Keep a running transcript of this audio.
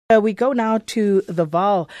We go now to the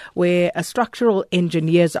Vaal, where structural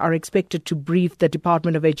engineers are expected to brief the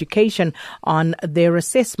Department of Education on their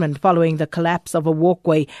assessment following the collapse of a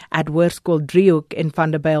walkway at Hoërskool Driehoek in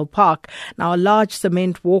Vanderbijl Park. Now, a large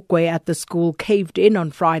cement walkway at the school caved in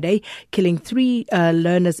on Friday, killing 3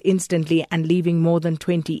 learners instantly and leaving more than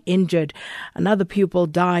 20 injured. Another pupil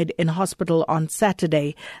died in hospital on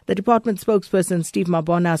Saturday. The department spokesperson, Steve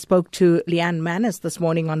Mabona, spoke to Leanne Mannis this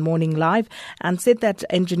morning on Morning Live and said that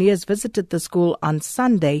engineers visited the school on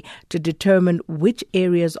Sunday to determine which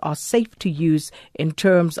areas are safe to use in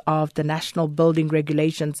terms of the National Building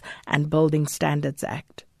Regulations and Building Standards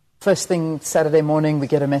Act. First thing Saturday morning, we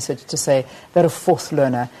get a message to say that a 4th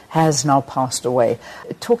learner has now passed away.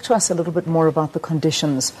 Talk to us a little bit more about the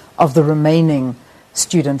conditions of the remaining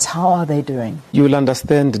students. How are they doing? You will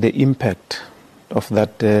understand the impact of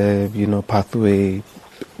that, pathway,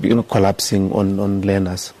 collapsing on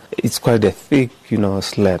learners. It's quite a thick,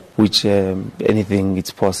 slab, which anything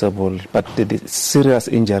is possible. But the serious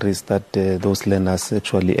injuries that those learners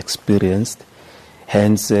actually experienced,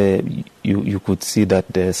 hence you could see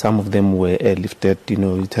that some of them were airlifted,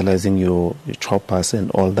 utilizing your choppers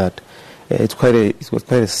and all that. It was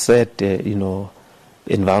quite a sad,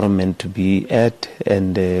 environment to be at,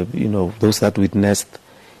 and those that witnessed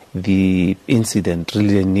the incident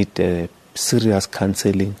really need serious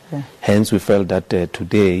counseling. Yeah. Hence, we felt that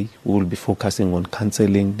today we will be focusing on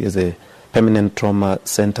counseling. There's a permanent trauma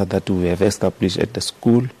center that we have established at the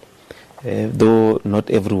school, though not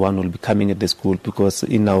everyone will be coming at the school, because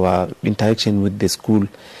in our interaction with the school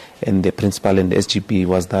and the principal and the SGP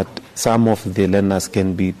was that some of the learners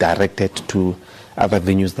can be directed to other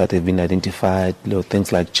venues that have been identified,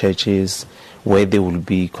 things like churches, where they will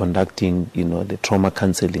be conducting, the trauma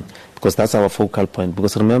counseling, because that's our focal point.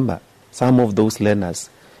 Because remember, some of those learners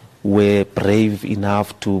were brave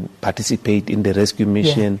enough to participate in the rescue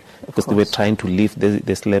mission, because they were trying to lift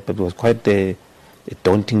the slab. It was quite a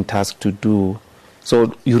daunting task to do.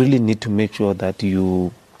 So you really need to make sure that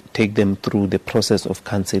you take them through the process of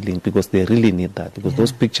counseling, because they really need that, because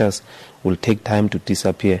those pictures will take time to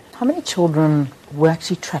disappear. How many children were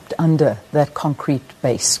actually trapped under that concrete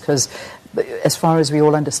base? Because as far as we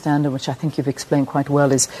all understand, and which I think you've explained quite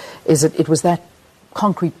well, is that it was that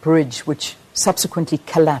concrete bridge which subsequently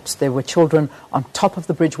collapsed. There were children on top of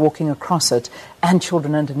the bridge walking across it and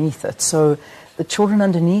children underneath it. So the children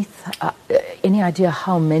underneath, any idea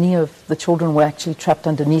how many of the children were actually trapped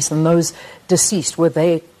underneath, and those deceased, were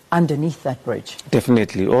they underneath that bridge?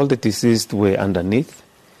 Definitely. All the deceased were underneath,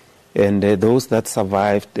 and those that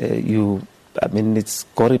survived, it's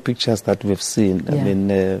gory pictures that we've seen.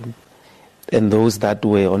 Yeah. And those that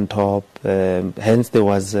were on top, hence there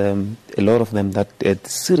was a lot of them that had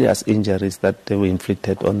serious injuries that were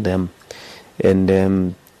inflicted on them.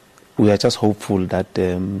 And we are just hopeful that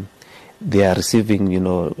they are receiving,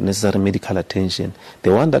 necessary medical attention.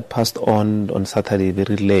 The one that passed on Saturday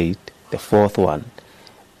very late, the 4th one,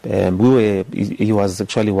 he was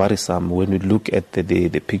actually worrisome when we look at the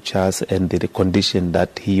pictures and the condition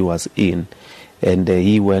that he was in. And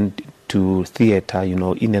he went to theater,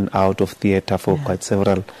 in and out of theater for quite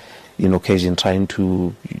several occasions, trying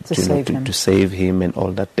to save him and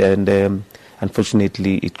all that. And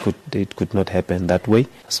unfortunately, it could not happen that way.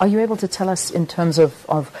 Are you able to tell us in terms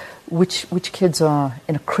of which kids are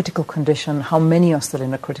in a critical condition? How many are still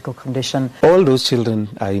in a critical condition? All those children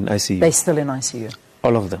are in ICU. They're still in ICU?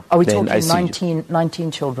 All of them. Are we talking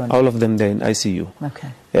 19 children? All of them, they're in ICU.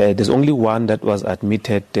 Okay. There's only one that was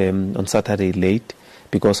admitted on Saturday late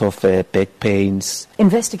because of back pains.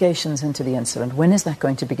 Investigations into the incident, when is that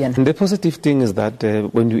going to begin? And the positive thing is that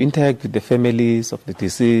when you interact with the families of the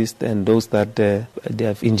deceased and those that they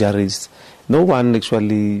have injuries, no one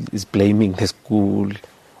actually is blaming the school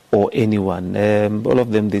or anyone. All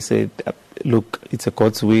of them, they said, look, it's a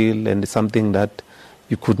God's will, and it's something that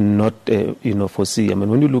you could not foresee. I mean,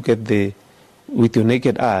 when you look at with your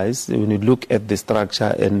naked eyes, when you look at the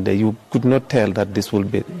structure, and you could not tell that this will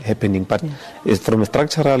be happening. But from a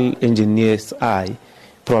structural engineer's eye,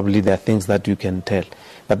 probably there are things that you can tell.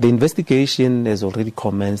 But the investigation has already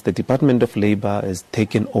commenced. The Department of Labor has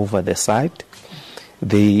taken over the site.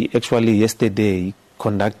 They actually yesterday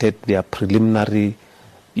conducted their preliminary,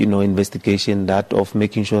 investigation, that of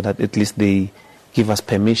making sure that at least they give us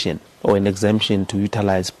permission or an exemption to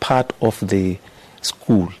utilize part of the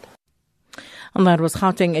school. And that was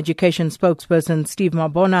Gauteng Education spokesperson Steve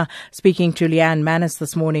Mabona speaking to Leanne Manis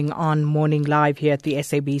this morning on Morning Live here at the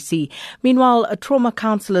SABC. Meanwhile, trauma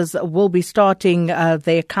counsellors will be starting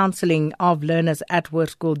their counselling of learners at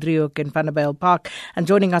Hoërskool Driehoek in Vanderbijl Park. And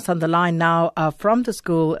joining us on the line now from the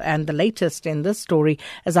school and the latest in this story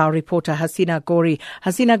is our reporter Hasina Gori.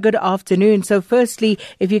 Hasina, good afternoon. So firstly,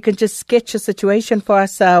 if you can just sketch a situation for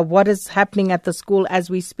us, what is happening at the school as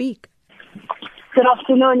we speak? Good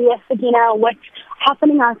afternoon. Yes, Regina. What's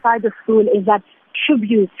happening outside the school is that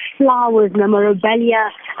tributes, flowers, memorabilia,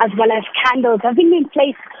 as well as candles have been in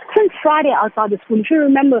place since Friday outside the school. If you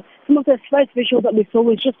remember, some of the first visuals that we saw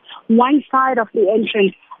was just one side of the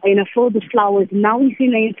entrance, filled with flowers. Now we see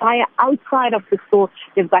the entire outside of the school.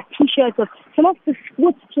 They've got T-shirts of some of the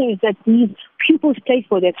sports teams that these pupils play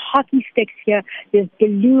for. There's hockey sticks here, there's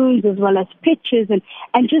balloons as well as pictures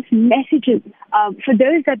and just messages for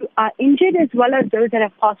those that are injured as well as those that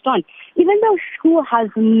have passed on. Even though school has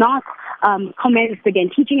not commenced again,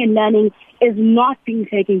 teaching and learning is not being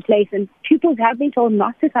taking place and pupils have been told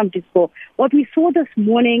not to come to school. What we saw this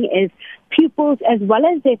morning is pupils as well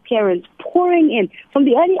as their parents pouring in from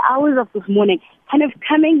the early hours of this morning, kind of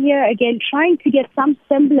coming here again, trying to get some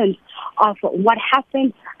semblance of what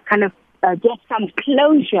happened, kind of get some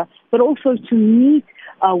closure, but also to meet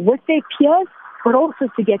with their peers, but also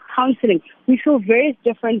to get counseling. We saw various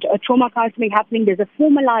different trauma counseling happening. There's a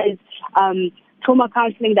formalized trauma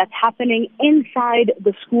counseling that's happening inside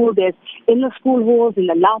the school. There's in the school halls, in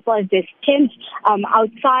the lapas, there's tents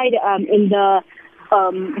outside in the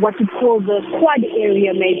what you call the quad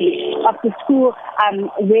area maybe of the school,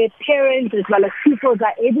 where parents as well as pupils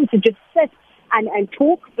are able to just sit and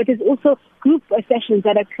talk, but there's also group sessions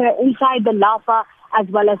that occur inside the LAPA as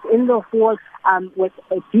well as in the hall with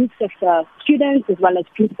groups of students as well as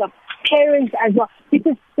groups of parents as well.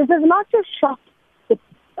 Because this has not just shocked the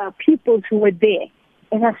pupils who were there,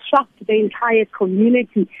 it has shocked the entire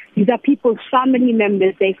community. These are people's family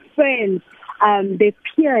members, their friends, their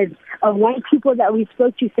peers. One people that we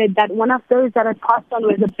spoke to said that one of those that had passed on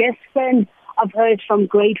was a best friend of hers from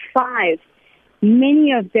grade 5.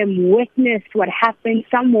 Many of them witnessed what happened.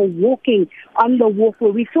 Some were walking on the walkway.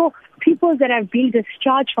 We saw people that have been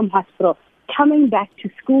discharged from hospital coming back to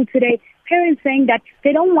school today. Parents saying that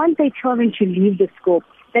they don't want their children to leave the school,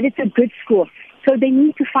 that it's a good school. So they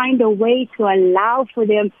need to find a way to allow for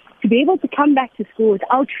them to be able to come back to school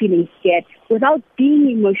without feeling scared, without being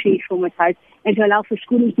emotionally traumatized, and to allow for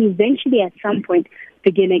schooling to eventually at some point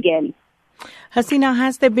begin again. Hasina,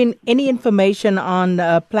 has there been any information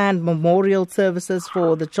on planned memorial services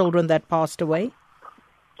for the children that passed away?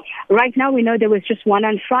 Right now, we know there was just one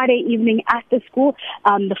on Friday evening at the school.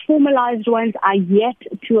 The formalized ones are yet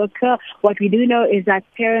to occur. What we do know is that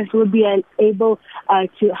parents will be able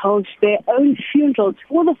to host their own funerals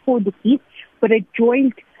for the 4 deceased, but a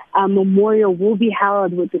joint memorial will be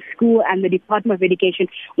held with the school and the Department of Education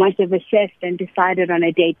once they've assessed and decided on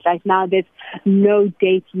a date. Right now, there's no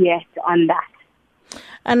date yet on that.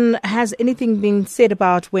 And has anything been said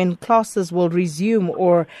about when classes will resume,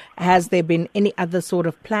 or has there been any other sort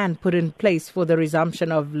of plan put in place for the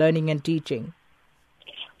resumption of learning and teaching?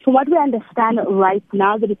 So what we understand right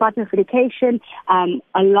now, the Department of Education,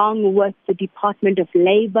 along with the Department of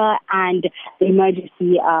Labor and the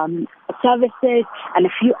Emergency Services and a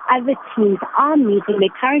few other teams are meeting. They're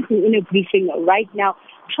currently in a briefing right now,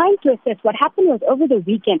 trying to assess what happened was over the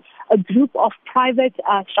weekend. A group of private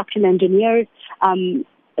structural engineers on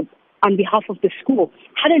behalf of the school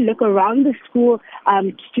had a look around the school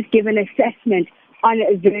to just give an assessment on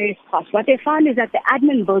various parts. What they found is that the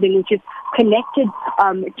admin building, which is connected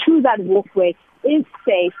to that walkway, is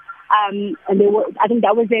safe. And I think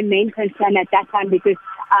that was their main concern at that time, because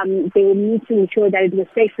they would need to ensure that it was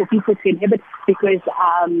safe for people to inhabit, because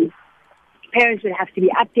parents would have to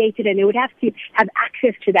be updated and they would have to have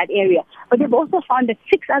access to that area. But they've also found that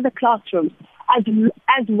 6 other classrooms,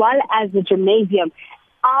 as well as the gymnasium,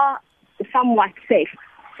 are somewhat safe.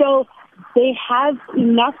 So they have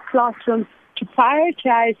enough classrooms to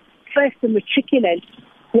prioritize first the matriculants,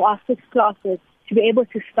 who are 6 classes, to be able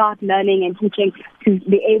to start learning and teaching, to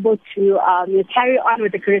be able to carry on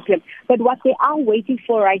with the curriculum. But what they are waiting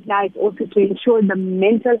for right now is also to ensure the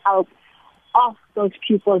mental health of those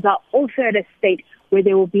pupils are also at a state where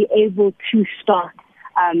they will be able to start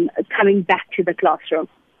coming back to the classroom.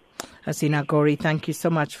 Hasina Gori, thank you so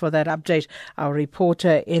much for that update. Our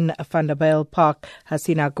reporter in Vanderbijl Park,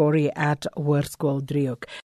 Hasina Gori at Hoërskool Driehoek.